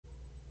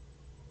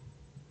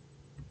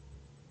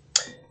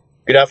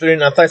Good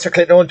afternoon and thanks for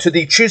clicking on to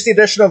the Tuesday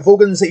edition of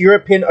Vogan's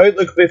European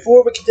Outlook.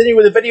 Before we continue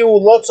with the video,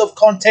 lots of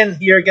content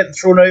here getting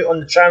thrown out on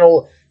the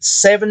channel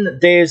 7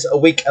 days a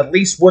week, at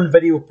least one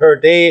video per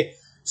day.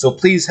 So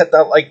please hit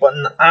that like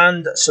button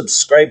and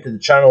subscribe to the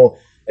channel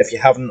if you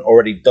haven't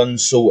already done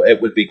so.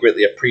 It would be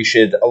greatly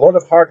appreciated. A lot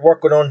of hard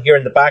work going on here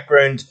in the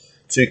background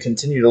to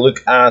continue to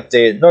look at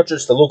not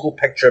just the local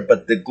picture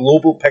but the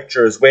global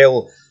picture as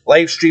well.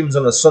 Live streams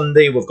on a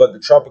Sunday, we've got the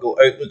tropical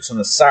outlooks on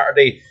a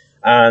Saturday,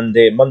 and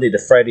Monday to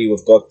Friday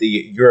we've got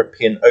the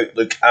European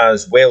Outlook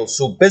as well.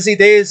 So busy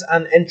days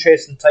and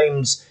interesting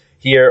times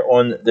here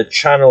on the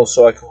channel,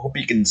 so I hope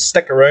you can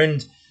stick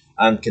around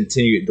and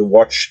continue to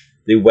watch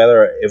the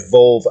weather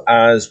evolve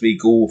as we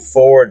go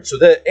forward. So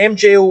the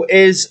MJO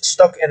is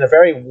stuck in a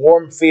very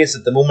warm phase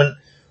at the moment.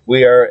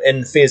 We are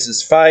in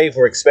phases 5,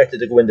 we're expected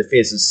to go into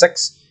phases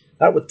 6.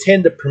 That would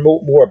tend to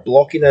promote more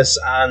blockiness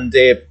and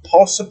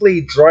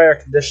possibly drier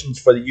conditions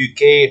for the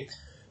UK.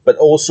 But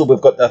also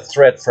we've got the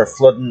threat for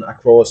flooding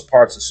across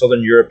parts of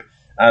southern Europe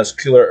as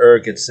cooler air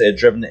gets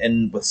driven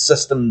in with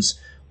systems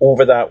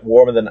over that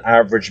warmer than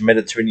average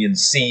Mediterranean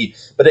Sea.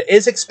 But it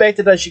is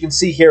expected, as you can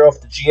see here off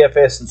the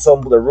GFS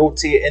ensemble, to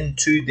rotate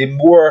into the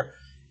more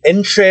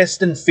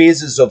interesting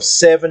phases of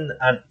 7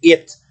 and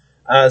 8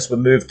 as we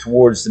move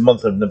towards the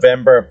month of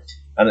November.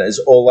 And it is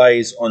all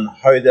eyes on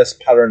how this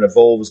pattern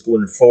evolves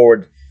going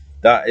forward.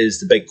 That is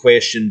the big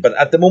question. But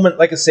at the moment,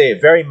 like I say, a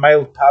very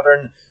mild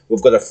pattern.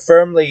 We've got a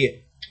firmly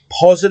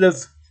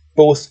positive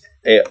both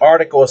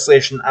Arctic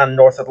oscillation and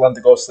North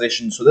Atlantic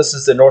oscillation. So this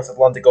is the North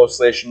Atlantic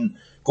oscillation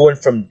going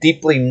from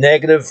deeply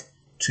negative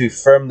to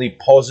firmly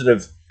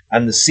positive,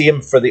 and the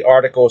same for the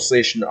Arctic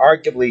oscillation,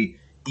 arguably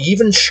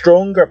even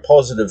stronger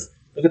positive.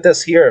 Look at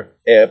this here,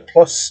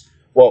 plus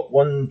what,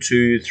 1,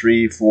 2,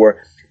 3,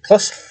 4,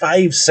 plus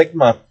 5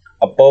 sigma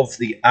above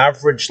the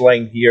average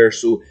line here.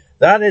 So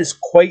that is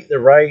quite the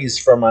rise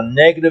from a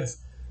negative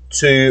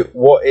to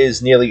what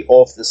is nearly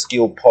off the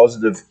scale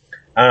positive.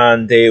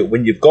 And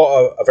when you've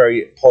got a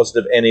very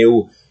positive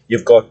NAO,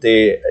 you've got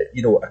a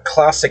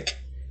classic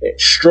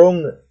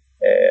strong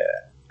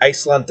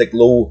Icelandic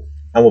low,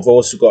 and we've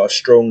also got a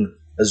strong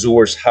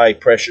Azores high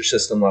pressure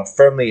system, a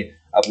firmly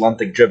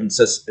Atlantic driven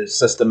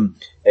system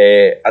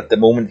at the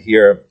moment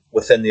here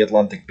within the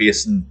Atlantic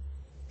basin.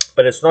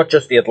 But it's not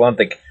just the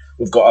Atlantic.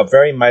 We've got a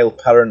very mild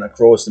pattern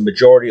across the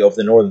majority of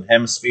the northern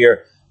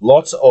hemisphere,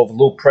 lots of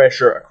low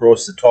pressure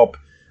across the top,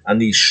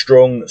 and these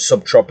strong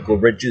subtropical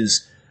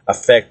ridges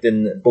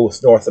affecting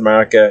both North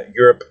America,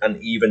 Europe, and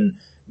even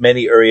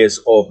many areas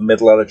of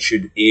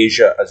mid-latitude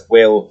Asia as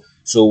well.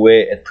 So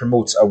it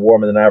promotes a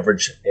warmer than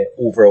average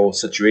overall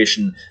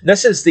situation. And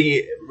this is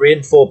the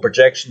rainfall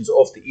projections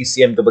of the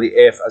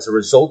ECMWF as a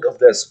result of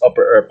this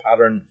upper air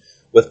pattern,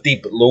 with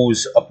deep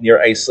lows up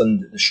near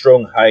Iceland, the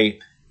strong high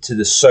to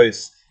the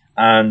south,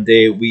 and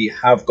we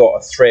have got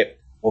a threat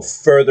of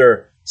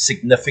further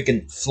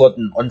significant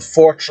flooding,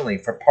 unfortunately,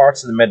 for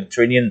parts of the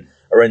Mediterranean.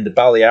 Around the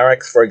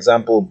Balearics, for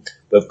example,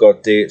 we've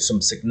got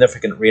some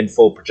significant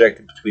rainfall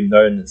projected between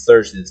now and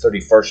Thursday, the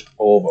 31st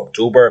of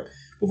October.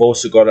 We've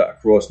also got it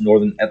across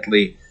northern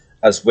Italy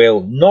as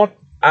well. Not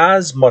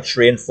as much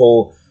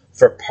rainfall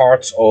for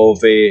parts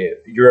of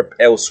Europe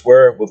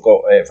elsewhere. We've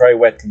got very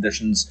wet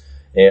conditions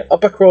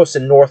up across the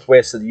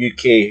northwest of the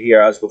UK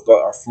here, as we've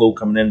got our flow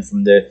coming in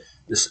from the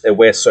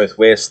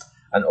west-southwest,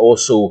 and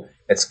also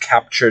it's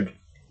captured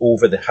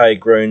over the high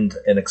ground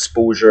and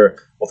exposure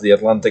of the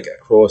Atlantic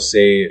across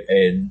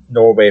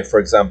Norway, for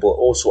example,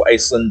 also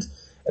Iceland,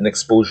 an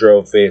exposure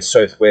of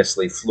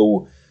southwesterly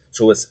flow.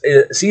 So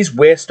it's these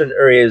western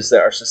areas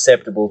that are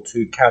susceptible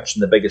to catching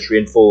the biggest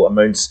rainfall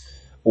amounts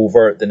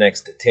over the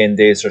next 10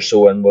 days or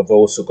so, and we've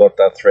also got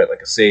that threat,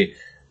 like I say,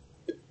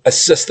 as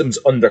systems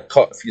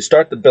undercut. If you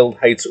start to build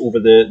heights over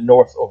the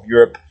north of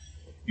Europe,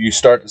 you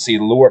start to see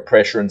lower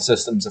pressure in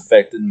systems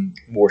affecting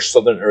more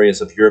southern areas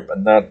of Europe,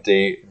 and that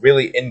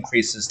really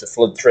increases the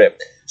flood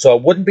threat. So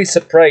I wouldn't be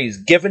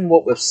surprised, given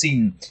what we've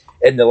seen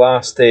in the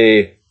last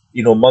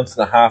month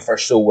and a half or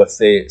so,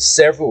 with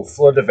several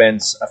flood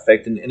events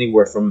affecting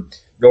anywhere from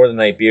northern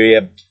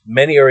Iberia,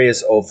 many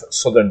areas of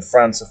southern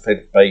France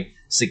affected by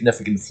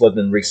significant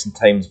flooding in recent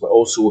times, but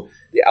also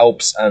the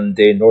Alps and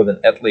northern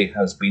Italy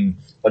has been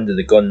under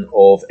the gun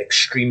of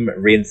extreme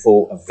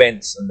rainfall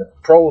events. And the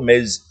problem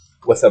is,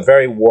 with a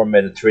very warm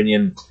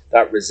Mediterranean,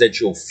 that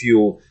residual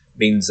fuel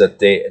means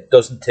that it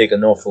doesn't take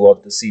an awful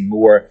lot to see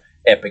more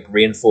epic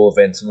rainfall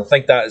events. And I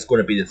think that is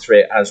going to be the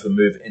threat as we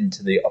move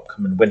into the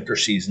upcoming winter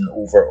season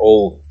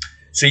overall.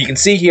 So you can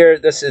see here,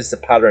 this is the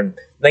pattern.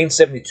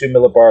 972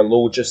 millibar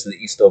low just to the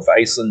east of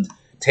Iceland,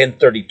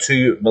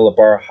 1032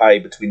 millibar high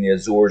between the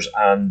Azores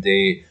and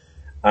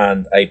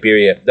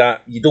Iberia.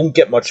 That you don't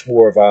get much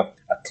more of a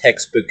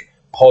textbook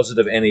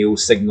positive NAO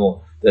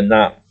signal than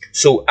that.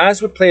 So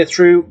as we play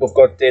through, we've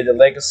got the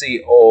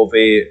legacy of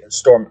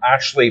Storm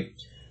Ashley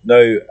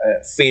now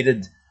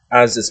faded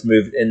as it's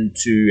moved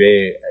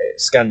into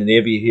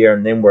Scandinavia here,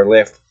 and then we're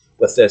left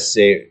with this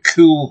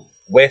cool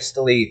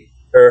westerly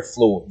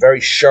airflow, very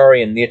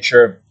showery in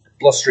nature,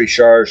 blustery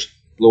showers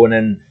blowing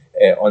in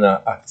on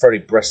a very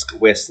brisk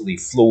westerly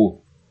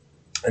flow.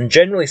 And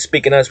generally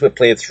speaking, as we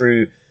play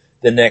through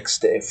the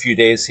next few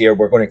days here,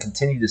 we're going to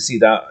continue to see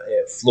that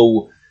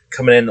flow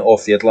coming in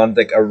off the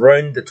Atlantic.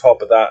 Around the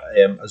top of that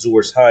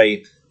Azores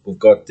high, we've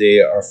got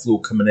our flow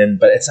coming in,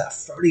 but it's a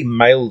fairly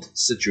mild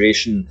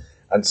situation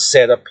and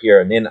setup here.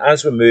 And then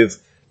as we move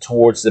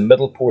towards the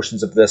middle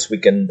portions of this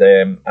weekend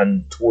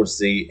and towards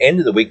the end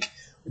of the week,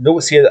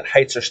 notice here that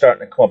heights are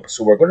starting to come up.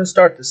 So we're going to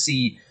start to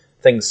see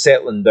things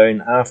settling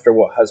down after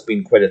what has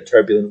been quite a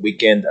turbulent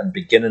weekend and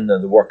beginning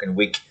of the working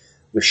week.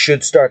 We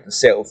should start to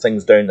settle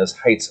things down as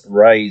heights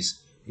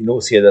rise. You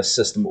notice here this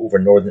system over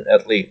northern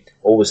Italy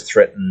always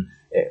threatening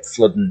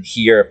flooding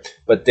here.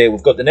 But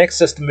we've got the next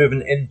system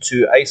moving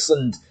into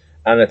Iceland,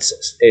 and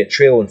it's a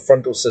trail and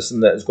frontal system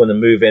that is going to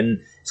move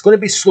in. It's going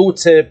to be slow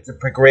to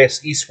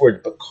progress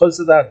eastward because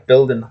of that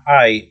building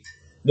high.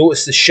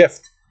 Notice the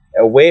shift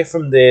away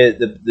from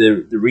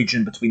the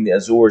region between the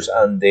Azores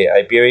and the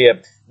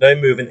Iberia, now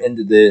moving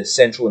into the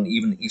central and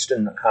even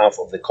eastern half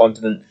of the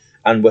continent.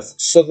 And with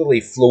southerly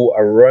flow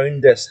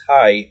around this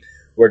high,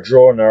 we're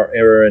drawing our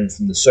error in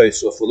from the south.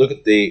 So if we look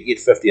at the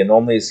 850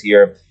 anomalies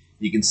here,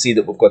 you can see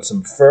that we've got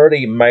some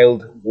fairly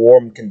mild,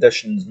 warm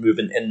conditions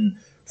moving in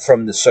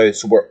from the south.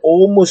 So we're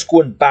almost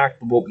going back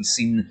to what we've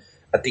seen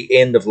at the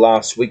end of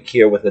last week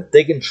here with a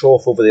dig and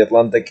trough over the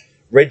Atlantic,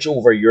 ridge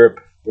over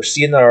Europe. We're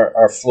seeing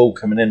our flow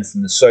coming in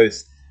from the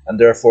south, and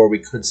therefore we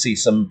could see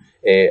some,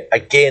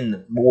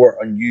 again, more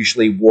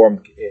unusually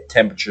warm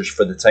temperatures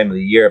for the time of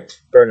the year.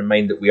 Bear in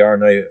mind that we are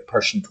now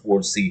pushing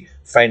towards the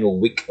final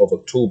week of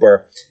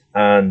October,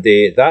 and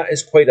that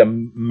is quite a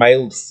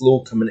mild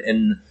flow coming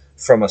in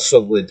from a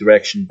southerly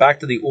direction.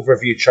 Back to the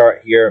overview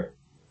chart here,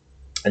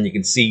 and you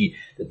can see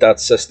that that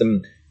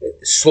system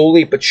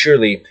slowly but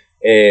surely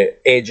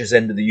edges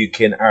into the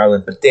UK and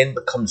Ireland, but then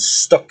becomes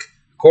stuck.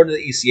 According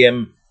to the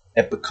ECM,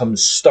 it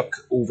becomes stuck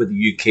over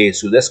the UK.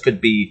 So this could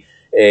be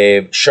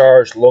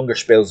showers, longer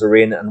spells of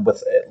rain, and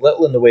with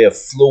little in the way of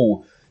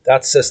flow,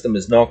 that system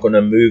is not going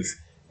to move,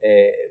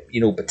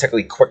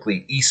 particularly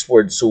quickly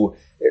eastward. So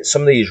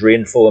some of these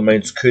rainfall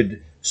amounts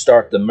could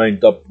start to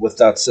mount up with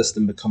that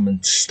system becoming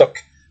stuck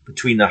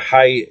between a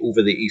high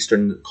over the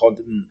eastern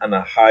continent and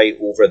a high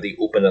over the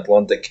open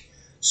Atlantic.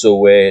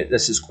 So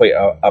this is quite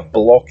a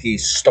blocky,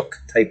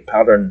 stuck type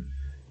pattern.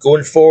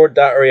 Going forward,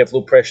 that area of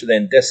low pressure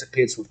then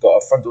dissipates. We've got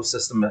a frontal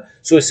system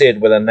associated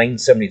with a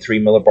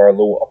 973 millibar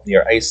low up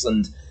near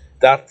Iceland.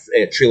 That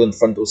trailing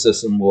frontal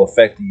system will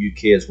affect the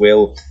UK as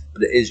well,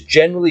 but it is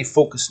generally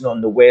focusing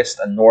on the west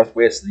and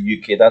northwest of the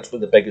UK. That's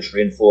where the biggest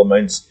rainfall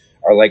amounts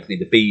are likely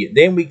to be.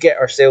 Then we get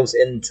ourselves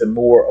into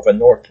more of a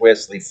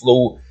northwesterly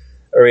flow,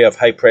 area of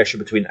high pressure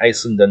between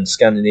Iceland and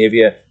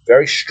Scandinavia.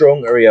 Very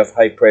strong area of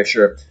high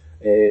pressure,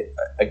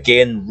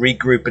 again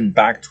regrouping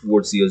back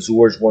towards the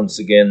Azores once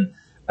again.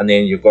 And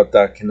then you've got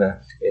that kind of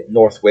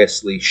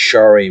northwesterly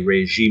showery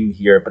regime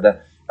here, but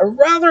a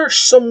rather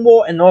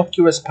somewhat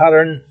innocuous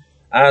pattern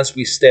as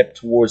we step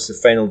towards the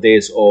final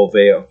days of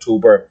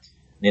October.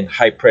 And then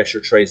high pressure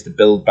tries to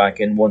build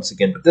back in once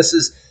again. But this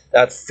is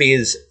that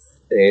phase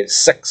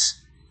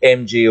 6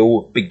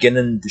 MJO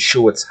beginning to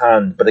show its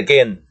hand. But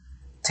again,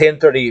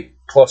 1030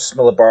 plus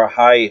millibar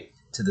high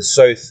to the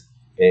south,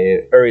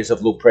 areas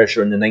of low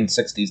pressure in the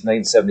 960s,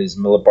 970s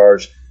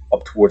millibars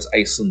up towards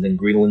Iceland and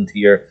Greenland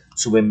here.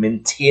 So we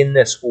maintain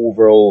this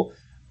overall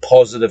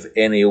positive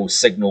NAO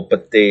signal,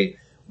 but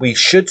we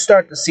should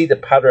start to see the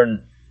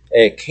pattern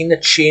kind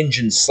of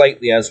changing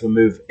slightly as we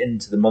move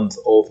into the month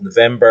of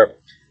November.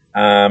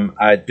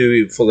 I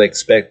do fully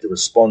expect the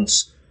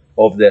response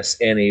of this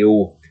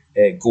NAO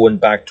going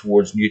back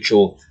towards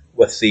neutral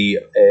with the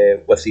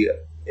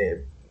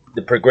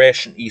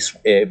progression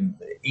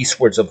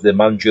eastwards of the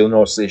Magellan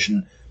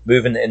oscillation,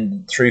 moving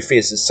in through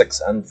phases 6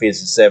 and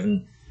phases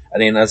 7,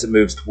 and then as it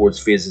moves towards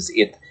phases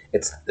 8.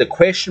 The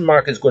question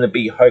mark is going to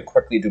be how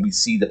quickly do we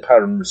see the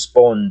pattern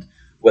respond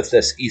with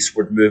this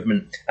eastward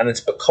movement, and it's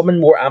becoming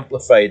more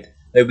amplified.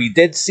 Now, we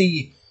did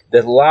see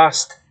the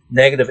last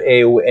negative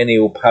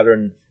AO-NAO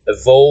pattern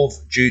evolve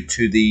due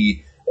to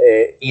the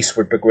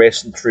eastward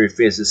progression through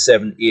phases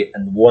 7, 8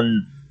 and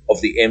 1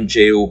 of the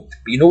MJO.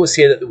 But you notice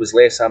here that there was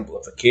less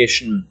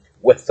amplification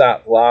with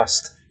that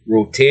last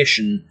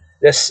rotation.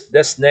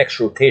 This next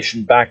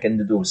rotation back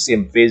into those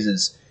same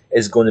phases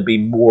is going to be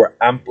more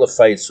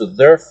amplified. So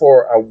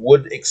therefore, I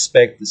would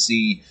expect to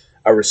see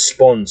a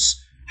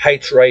response.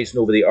 Heights rising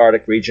over the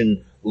Arctic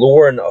region,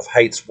 lowering of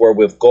heights where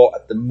we've got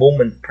at the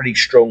moment pretty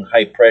strong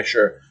high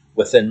pressure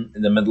within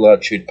the middle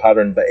latitude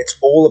pattern. But it's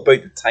all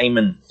about the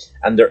timing,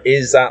 and there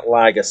is that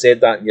lag. I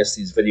said that in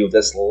yesterday's video.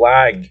 This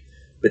lag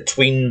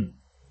between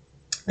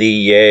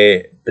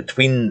the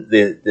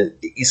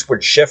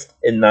eastward shift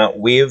in that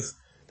wave,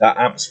 that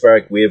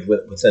atmospheric wave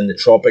within the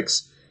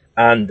tropics,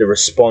 and the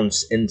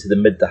response into the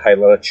mid to high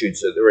latitude.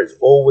 So there is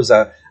always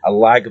a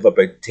lag of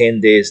about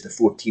 10 days to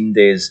 14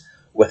 days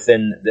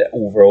within the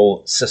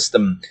overall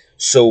system.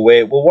 So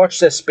we'll watch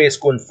this space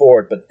going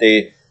forward, but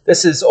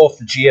this is off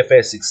the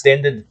GFS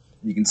extended.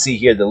 You can see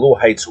here the low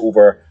heights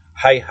over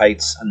high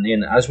heights, and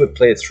then as we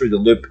play through the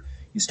loop,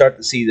 you start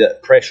to see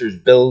that pressures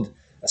build,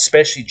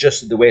 especially just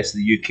to the west of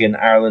the UK and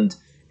Ireland,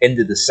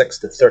 into the 6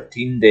 to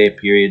 13 day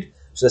period.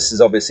 So this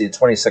is obviously the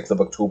 26th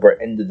of October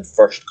into the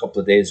first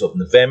couple of days of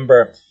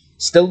November.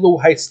 Still low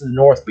heights to the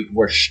north, but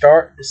we're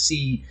starting to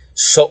see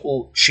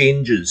subtle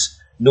changes.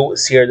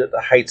 Notice here that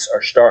the heights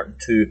are starting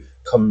to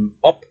come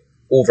up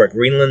over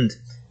Greenland,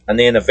 and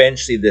then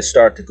eventually they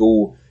start to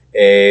go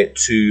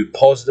to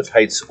positive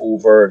heights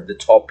over the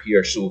top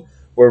here. So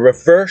we're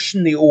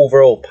reversing the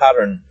overall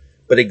pattern,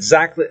 but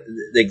exactly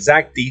the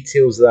exact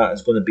details of that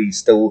is going to be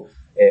still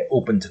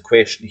open to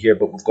question here.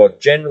 But we've got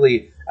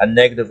generally a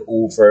negative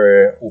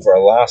over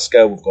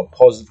Alaska. We've got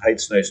positive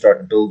heights now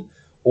starting to build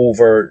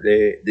over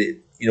the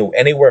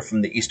anywhere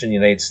from the eastern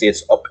United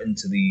States up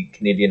into the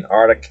Canadian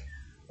Arctic,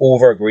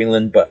 over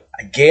Greenland. But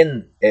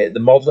again, the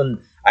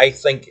modelling, I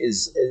think,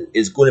 is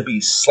going to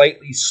be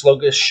slightly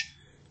sluggish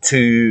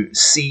to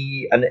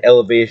see an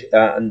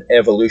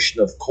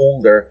evolution of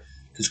colder,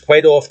 because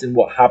quite often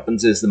what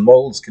happens is the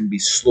models can be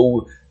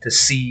slow to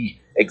see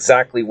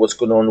exactly what's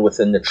going on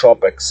within the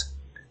tropics,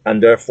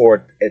 and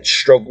therefore it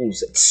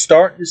struggles. It's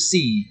starting to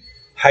see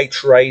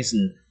heights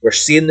rising. We're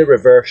seeing the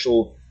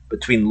reversal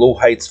between low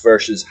heights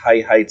versus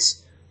high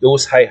heights.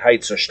 Those high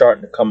heights are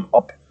starting to come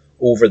up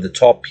over the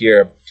top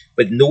here,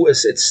 but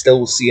notice it's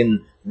still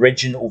seeing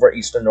ridging over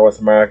eastern North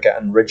America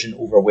and ridging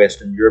over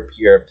Western Europe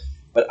here.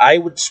 But I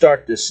would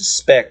start to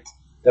suspect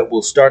that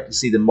we'll start to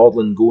see the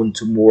modelling go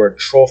into more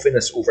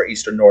troughiness over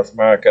eastern North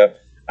America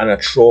and a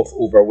trough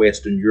over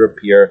Western Europe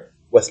here,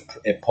 with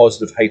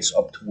positive heights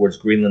up towards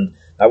Greenland.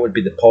 That would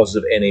be the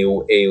positive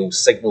NAO AO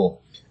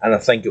signal, and I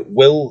think it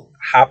will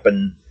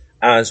happen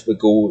as we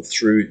go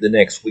through the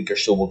next week or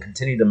so. We'll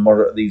continue to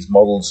monitor these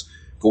models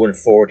going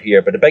forward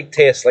here, but a big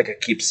test, like I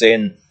keep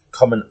saying,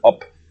 coming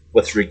up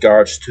with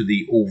regards to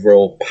the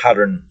overall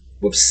pattern.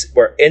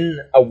 We're in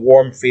a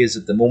warm phase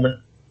at the moment,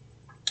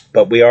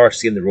 but we are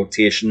seeing the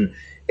rotation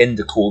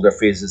into colder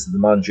phases of the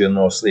Magellan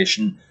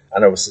Oscillation,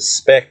 and I would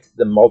suspect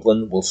the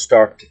modelling will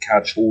start to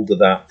catch hold of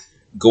that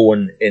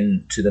going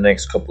into the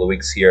next couple of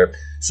weeks here.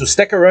 So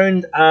stick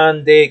around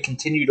and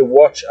continue to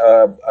watch.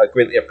 I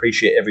greatly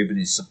appreciate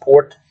everybody's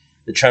support.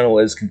 The channel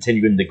is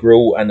continuing to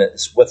grow, and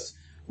it's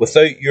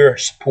without your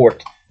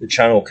support the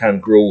channel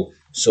can't grow.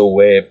 So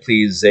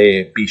please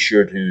be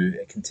sure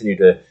to continue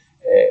to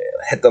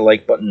hit the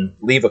like button,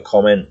 leave a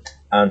comment,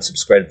 and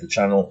subscribe to the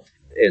channel.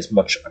 It is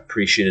much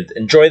appreciated.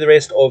 Enjoy the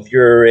rest of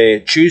your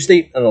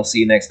Tuesday, and I'll see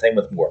you next time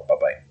with more. Bye.